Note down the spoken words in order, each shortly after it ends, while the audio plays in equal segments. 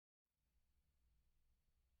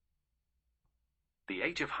The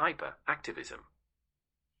Age of Hyper-Activism.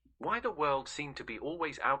 Why the world seemed to be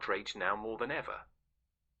always outraged now more than ever.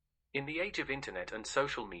 In the age of internet and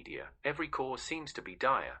social media, every cause seems to be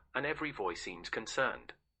dire, and every voice seems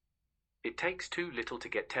concerned. It takes too little to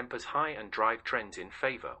get tempers high and drive trends in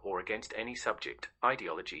favor or against any subject,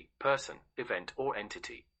 ideology, person, event or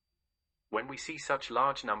entity. When we see such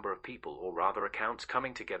large number of people or rather accounts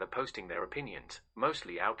coming together posting their opinions,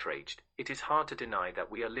 mostly outraged, it is hard to deny that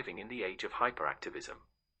we are living in the age of hyperactivism.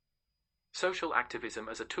 Social activism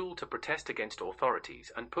as a tool to protest against authorities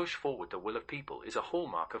and push forward the will of people is a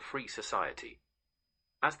hallmark of free society.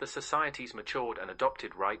 As the societies matured and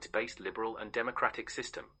adopted rights-based liberal and democratic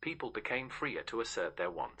system, people became freer to assert their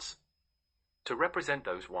wants. To represent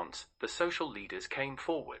those wants, the social leaders came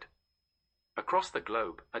forward. Across the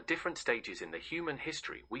globe, at different stages in the human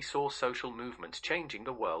history, we saw social movements changing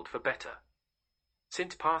the world for better.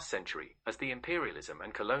 Since past century, as the imperialism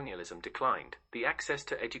and colonialism declined, the access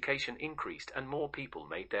to education increased and more people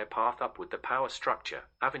made their path up with the power structure,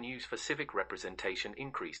 avenues for civic representation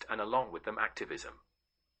increased and along with them activism.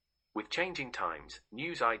 With changing times,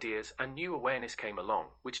 news ideas and new awareness came along,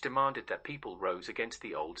 which demanded that people rose against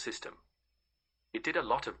the old system. It did a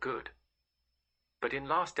lot of good. But in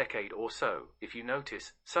last decade or so, if you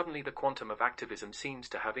notice, suddenly the quantum of activism seems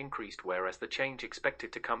to have increased whereas the change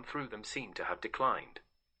expected to come through them seemed to have declined.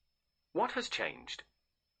 What has changed?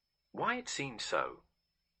 Why it seems so?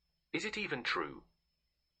 Is it even true?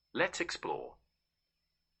 Let's explore.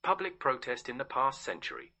 Public protest in the past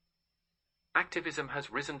century. Activism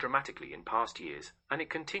has risen dramatically in past years, and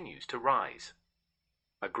it continues to rise.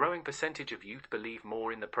 A growing percentage of youth believe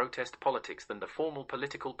more in the protest politics than the formal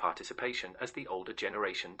political participation as the older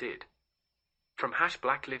generation did. From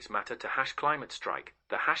 #Black Lives Matter to #Climate Strike,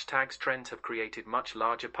 the hashtags trends have created much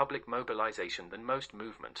larger public mobilization than most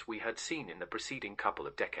movements we had seen in the preceding couple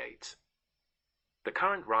of decades. The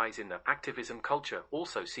current rise in the activism culture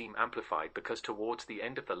also seem amplified because towards the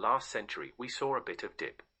end of the last century we saw a bit of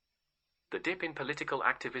dip. The dip in political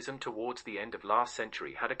activism towards the end of last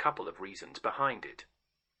century had a couple of reasons behind it.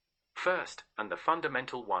 First, and the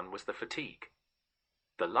fundamental one, was the fatigue.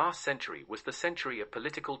 The last century was the century of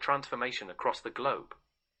political transformation across the globe.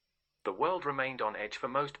 The world remained on edge for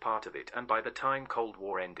most part of it, and by the time Cold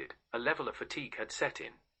War ended, a level of fatigue had set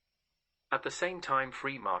in. At the same time,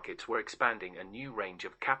 free markets were expanding, a new range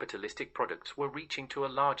of capitalistic products were reaching to a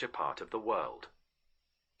larger part of the world.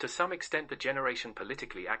 To some extent, the generation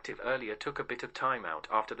politically active earlier took a bit of time out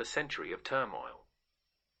after the century of turmoil.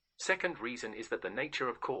 Second reason is that the nature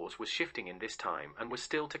of cause was shifting in this time and was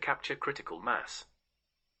still to capture critical mass.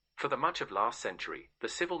 For the much of last century, the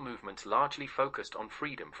civil movements largely focused on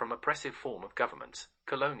freedom from oppressive form of governments,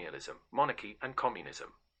 colonialism, monarchy and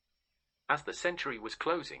communism. As the century was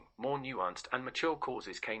closing, more nuanced and mature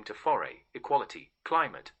causes came to foray, equality,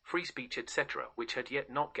 climate, free speech etc., which had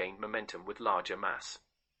yet not gained momentum with larger mass.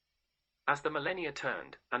 As the millennia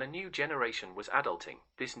turned, and a new generation was adulting,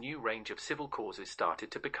 this new range of civil causes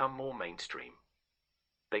started to become more mainstream.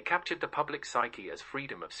 They captured the public psyche as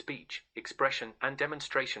freedom of speech, expression, and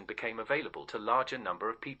demonstration became available to larger number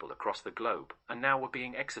of people across the globe, and now were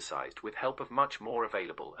being exercised with help of much more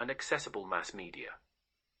available and accessible mass media.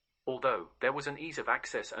 Although there was an ease of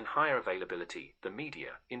access and higher availability, the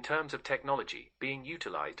media, in terms of technology, being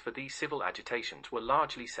utilized for these civil agitations were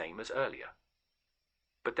largely same as earlier.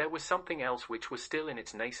 But there was something else which was still in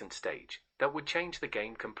its nascent stage, that would change the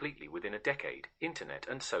game completely within a decade: internet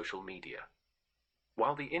and social media.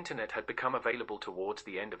 While the internet had become available towards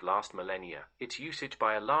the end of last millennia, its usage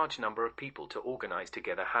by a large number of people to organize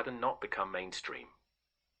together had not become mainstream.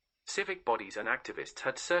 Civic bodies and activists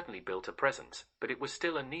had certainly built a presence, but it was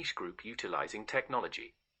still a niche group utilizing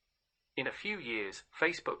technology. In a few years,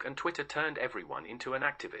 Facebook and Twitter turned everyone into an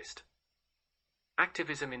activist.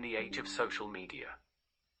 Activism in the age of social media.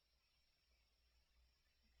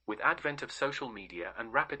 With advent of social media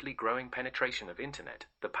and rapidly growing penetration of internet,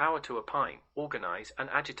 the power to opine, organize, and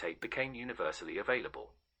agitate became universally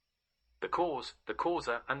available. The cause, the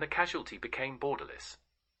causer, and the casualty became borderless.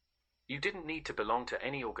 You didn't need to belong to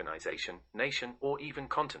any organization, nation, or even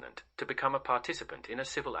continent to become a participant in a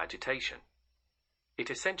civil agitation. It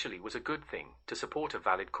essentially was a good thing to support a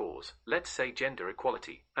valid cause, let's say gender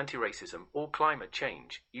equality, anti-racism, or climate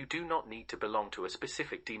change. You do not need to belong to a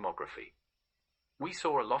specific demography. We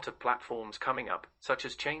saw a lot of platforms coming up, such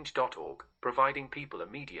as change.org, providing people a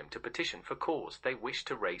medium to petition for cause they wish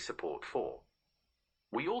to raise support for.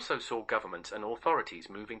 We also saw governments and authorities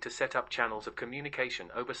moving to set up channels of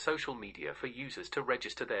communication over social media for users to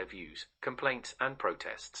register their views, complaints, and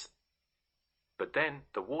protests. But then,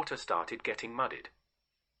 the water started getting muddied.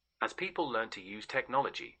 As people learn to use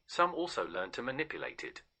technology, some also learn to manipulate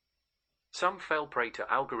it. Some fell prey to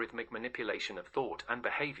algorithmic manipulation of thought and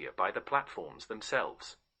behavior by the platforms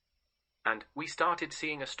themselves. And we started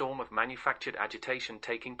seeing a storm of manufactured agitation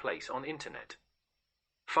taking place on internet.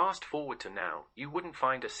 Fast forward to now, you wouldn't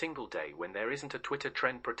find a single day when there isn't a Twitter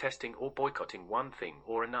trend protesting or boycotting one thing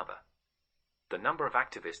or another. The number of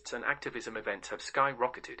activists and activism events have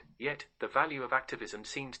skyrocketed, yet the value of activism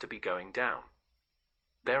seems to be going down.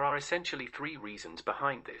 There are essentially three reasons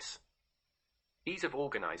behind this. Ease of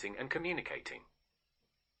organizing and communicating.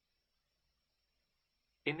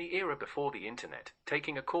 In the era before the internet,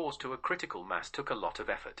 taking a cause to a critical mass took a lot of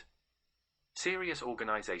effort. Serious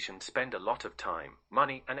organizations spend a lot of time,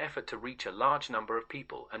 money, and effort to reach a large number of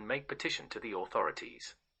people and make petition to the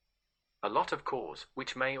authorities. A lot of cause,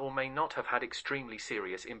 which may or may not have had extremely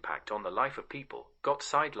serious impact on the life of people, got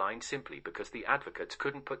sidelined simply because the advocates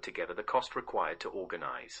couldn't put together the cost required to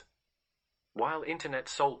organize. While internet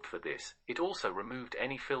solved for this, it also removed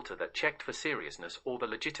any filter that checked for seriousness or the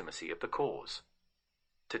legitimacy of the cause.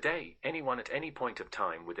 Today, anyone at any point of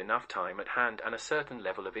time with enough time at hand and a certain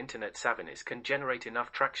level of internet savviness can generate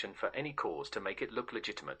enough traction for any cause to make it look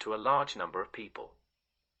legitimate to a large number of people.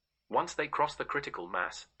 Once they cross the critical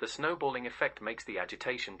mass, the snowballing effect makes the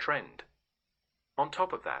agitation trend. On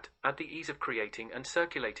top of that, add the ease of creating and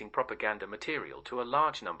circulating propaganda material to a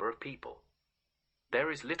large number of people. There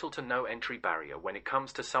is little to no entry barrier when it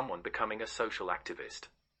comes to someone becoming a social activist.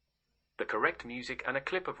 The correct music and a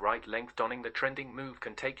clip of right length donning the trending move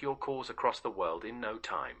can take your cause across the world in no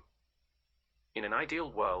time. In an ideal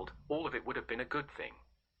world, all of it would have been a good thing.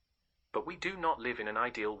 But we do not live in an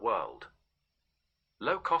ideal world.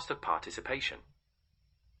 Low cost of participation.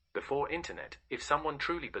 Before internet, if someone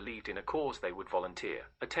truly believed in a cause, they would volunteer,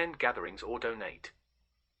 attend gatherings, or donate.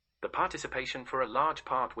 The participation for a large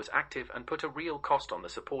part was active and put a real cost on the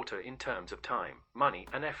supporter in terms of time, money,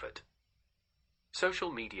 and effort.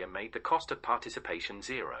 Social media made the cost of participation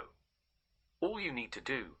zero. All you need to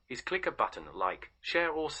do is click a button, like, share,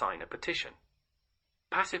 or sign a petition.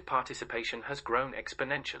 Passive participation has grown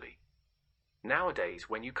exponentially. Nowadays,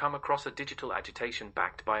 when you come across a digital agitation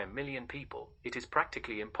backed by 1 million people, it is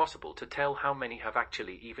practically impossible to tell how many have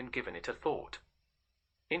actually even given it a thought.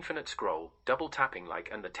 Infinite scroll, double tapping like,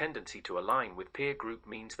 and the tendency to align with peer group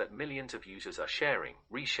means that millions of users are sharing,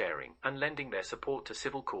 resharing, and lending their support to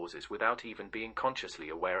civil causes without even being consciously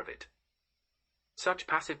aware of it. Such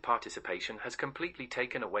passive participation has completely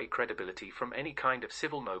taken away credibility from any kind of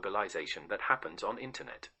civil mobilization that happens on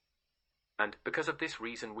internet. And, because of this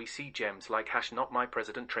reason, we see gems like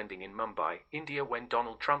 #NotMyPresident trending in Mumbai, India when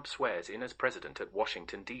Donald Trump swears in as president at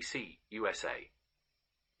Washington, D.C., USA.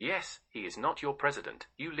 Yes, he is not your president,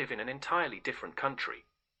 you live in an entirely different country.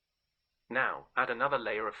 Now, add another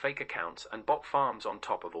layer of fake accounts and bot farms on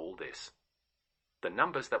top of all this. The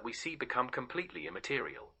numbers that we see become completely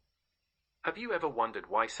immaterial. Have you ever wondered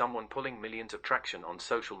why someone pulling millions of traction on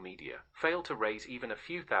social media fail to raise even a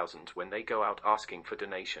few thousands when they go out asking for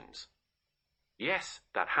donations? Yes,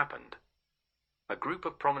 that happened. A group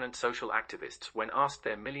of prominent social activists, when asked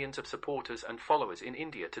their millions of supporters and followers in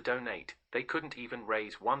India to donate, they couldn't even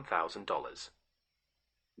raise $1,000.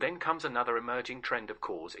 Then comes another emerging trend of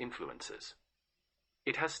cause influencers.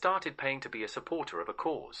 It has started paying to be a supporter of a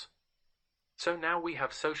cause. So now we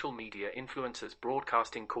have social media influencers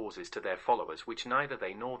broadcasting causes to their followers which neither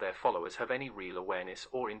they nor their followers have any real awareness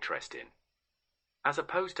or interest in. As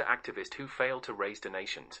opposed to activists who fail to raise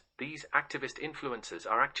donations, these activist influencers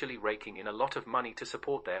are actually raking in a lot of money to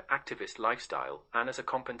support their activist lifestyle and as a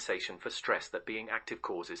compensation for stress that being active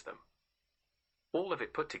causes them. All of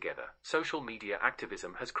it put together, social media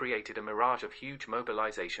activism has created a mirage of huge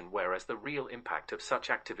mobilization, whereas the real impact of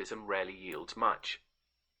such activism rarely yields much.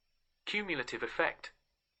 Cumulative effect.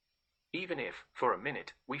 Even if, for a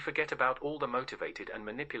minute, we forget about all the motivated and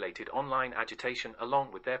manipulated online agitation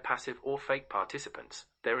along with their passive or fake participants,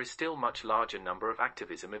 there is still much larger number of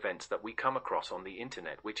activism events that we come across on the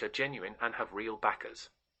internet which are genuine and have real backers.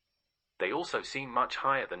 They also seem much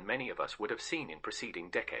higher than many of us would have seen in preceding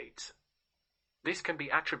decades. This can be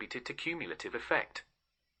attributed to cumulative effect.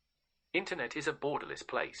 Internet is a borderless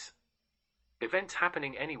place. Events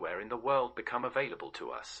happening anywhere in the world become available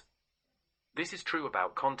to us. This is true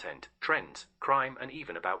about content, trends, crime, and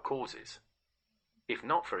even about causes. If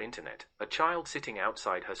not for internet, a child sitting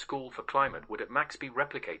outside her school for climate would at max be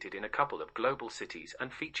replicated in a couple of global cities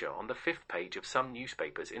and feature on the 5th page of some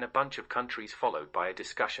newspapers in a bunch of countries, followed by a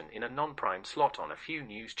discussion in a non-prime slot on a few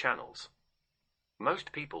news channels.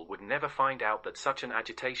 Most people would never find out that such an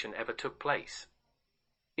agitation ever took place.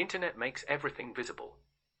 Internet makes everything visible.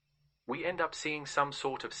 We end up seeing some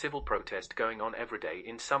sort of civil protest going on every day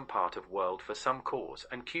in some part of world for some cause,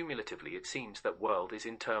 and cumulatively it seems that world is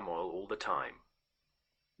in turmoil all the time.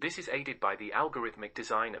 This is aided by the algorithmic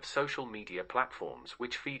design of social media platforms,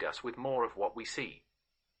 which feed us with more of what we see.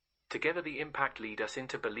 Together the impact lead us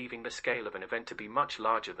into believing the scale of an event to be much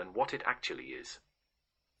larger than what it actually is.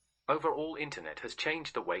 Overall, internet has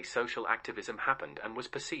changed the way social activism happened and was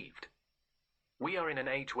perceived. We are in an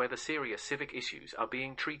age where the serious civic issues are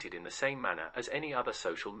being treated in the same manner as any other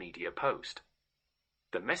social media post.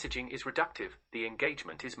 The messaging is reductive, the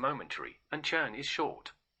engagement is momentary, and churn is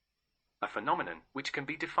short. A phenomenon which can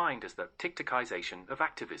be defined as the TikTokization of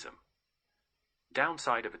activism.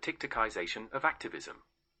 Downside of a TikTokization of activism.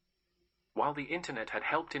 While the internet had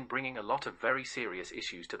helped in bringing a lot of very serious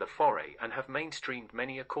issues to the fore and have mainstreamed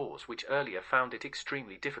many a cause which earlier found it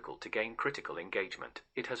extremely difficult to gain critical engagement,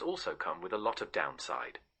 it has also come with a lot of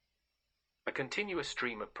downside. A continuous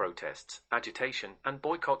stream of protests, agitation, and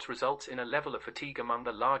boycotts results in a level of fatigue among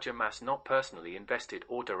the larger mass not personally invested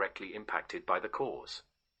or directly impacted by the cause.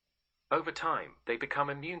 Over time, they become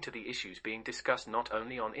immune to the issues being discussed not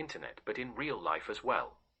only on internet but in real life as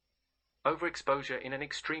well. Overexposure in an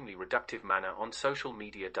extremely reductive manner on social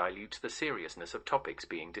media dilutes the seriousness of topics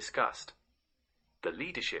being discussed. The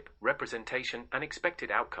leadership, representation, and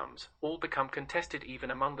expected outcomes all become contested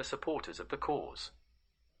even among the supporters of the cause.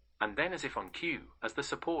 And then, as if on cue, as the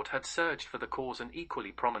support had surged for the cause, an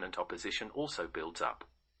equally prominent opposition also builds up.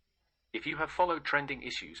 If you have followed trending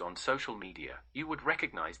issues on social media, you would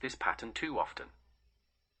recognize this pattern too often.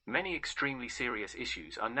 Many extremely serious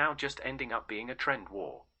issues are now just ending up being a trend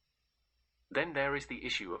war. Then there is the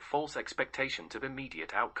issue of false expectations of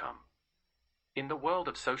immediate outcome. In the world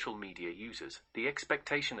of social media users, the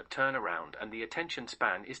expectation of turnaround and the attention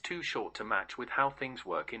span is too short to match with how things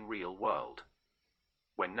work in real world.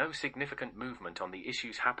 When no significant movement on the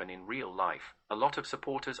issues happen in real life, a lot of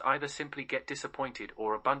supporters either simply get disappointed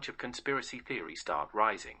or a bunch of conspiracy theories start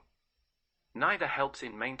rising. Neither helps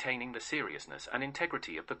in maintaining the seriousness and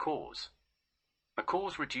integrity of the cause. A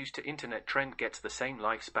cause reduced to internet trend gets the same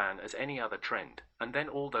lifespan as any other trend, and then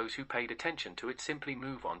all those who paid attention to it simply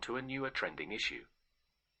move on to a newer trending issue.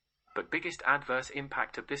 But biggest adverse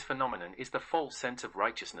impact of this phenomenon is the false sense of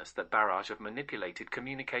righteousness that barrage of manipulated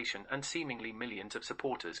communication and seemingly millions of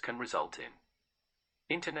supporters can result in.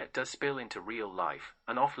 Internet does spill into real life,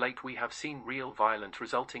 and of late we have seen real violence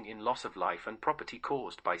resulting in loss of life and property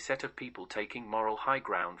caused by set of people taking moral high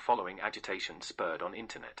ground following agitation spurred on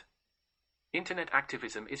internet. Internet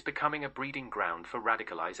activism is becoming a breeding ground for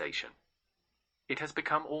radicalization. It has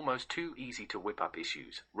become almost too easy to whip up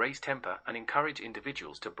issues, raise temper, and encourage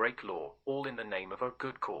individuals to break law, all in the name of a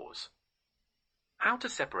good cause. How to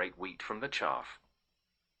separate wheat from the chaff?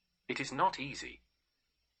 It is not easy.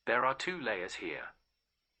 There are two layers here.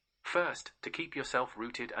 First, to keep yourself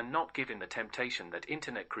rooted and not give in the temptation that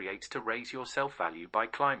internet creates to raise your self-value by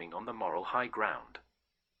climbing on the moral high ground.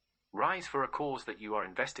 Rise for a cause that you are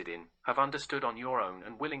invested in, have understood on your own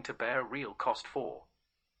and willing to bear real cost for.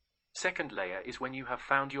 Second layer is when you have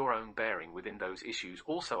found your own bearing within those issues,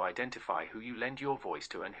 also identify who you lend your voice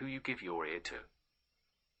to and who you give your ear to.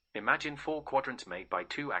 Imagine 4 quadrants made by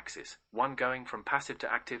 2 axes, one going from passive to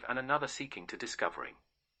active and another seeking to discovering.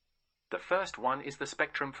 The first one is the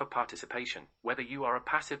spectrum for participation, whether you are a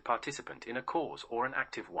passive participant in a cause or an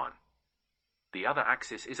active one. The other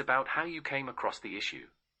axis is about how you came across the issue.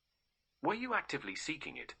 Were you actively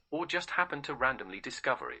seeking it, or just happened to randomly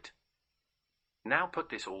discover it? Now put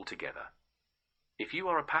this all together. If you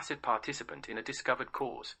are a passive participant in a discovered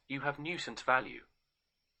cause, you have nuisance value.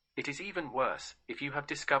 It is even worse if you have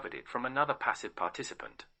discovered it from another passive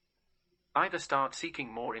participant. Either start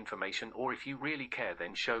seeking more information, or if you really care,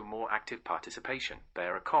 then show more active participation,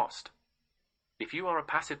 bear a cost. If you are a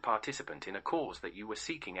passive participant in a cause that you were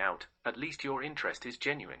seeking out, at least your interest is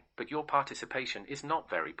genuine, but your participation is not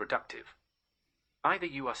very productive. Either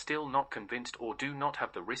you are still not convinced or do not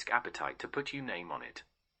have the risk appetite to put your name on it.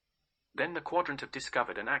 Then the quadrant of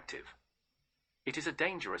discovered and active. It is a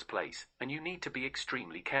dangerous place, and you need to be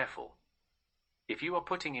extremely careful. If you are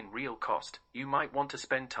putting in real cost, you might want to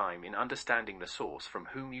spend time in understanding the source from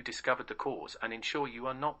whom you discovered the cause and ensure you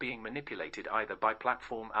are not being manipulated either by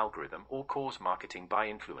platform algorithm or cause marketing by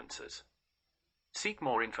influencers. Seek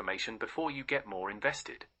more information before you get more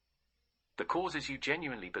invested. The causes you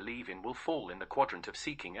genuinely believe in will fall in the quadrant of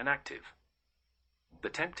seeking and active. The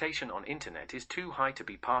temptation on internet is too high to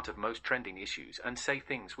be part of most trending issues and say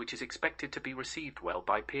things which is expected to be received well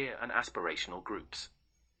by peer and aspirational groups.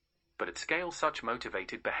 But at scale, such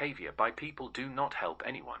motivated behavior by people do not help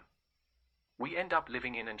anyone. We end up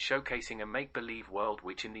living in and showcasing a make-believe world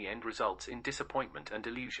which in the end results in disappointment and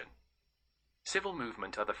delusion. Civil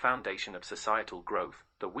movement are the foundation of societal growth.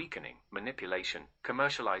 The weakening, manipulation,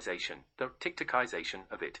 commercialization, the TikTokization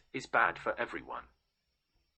of it is bad for everyone.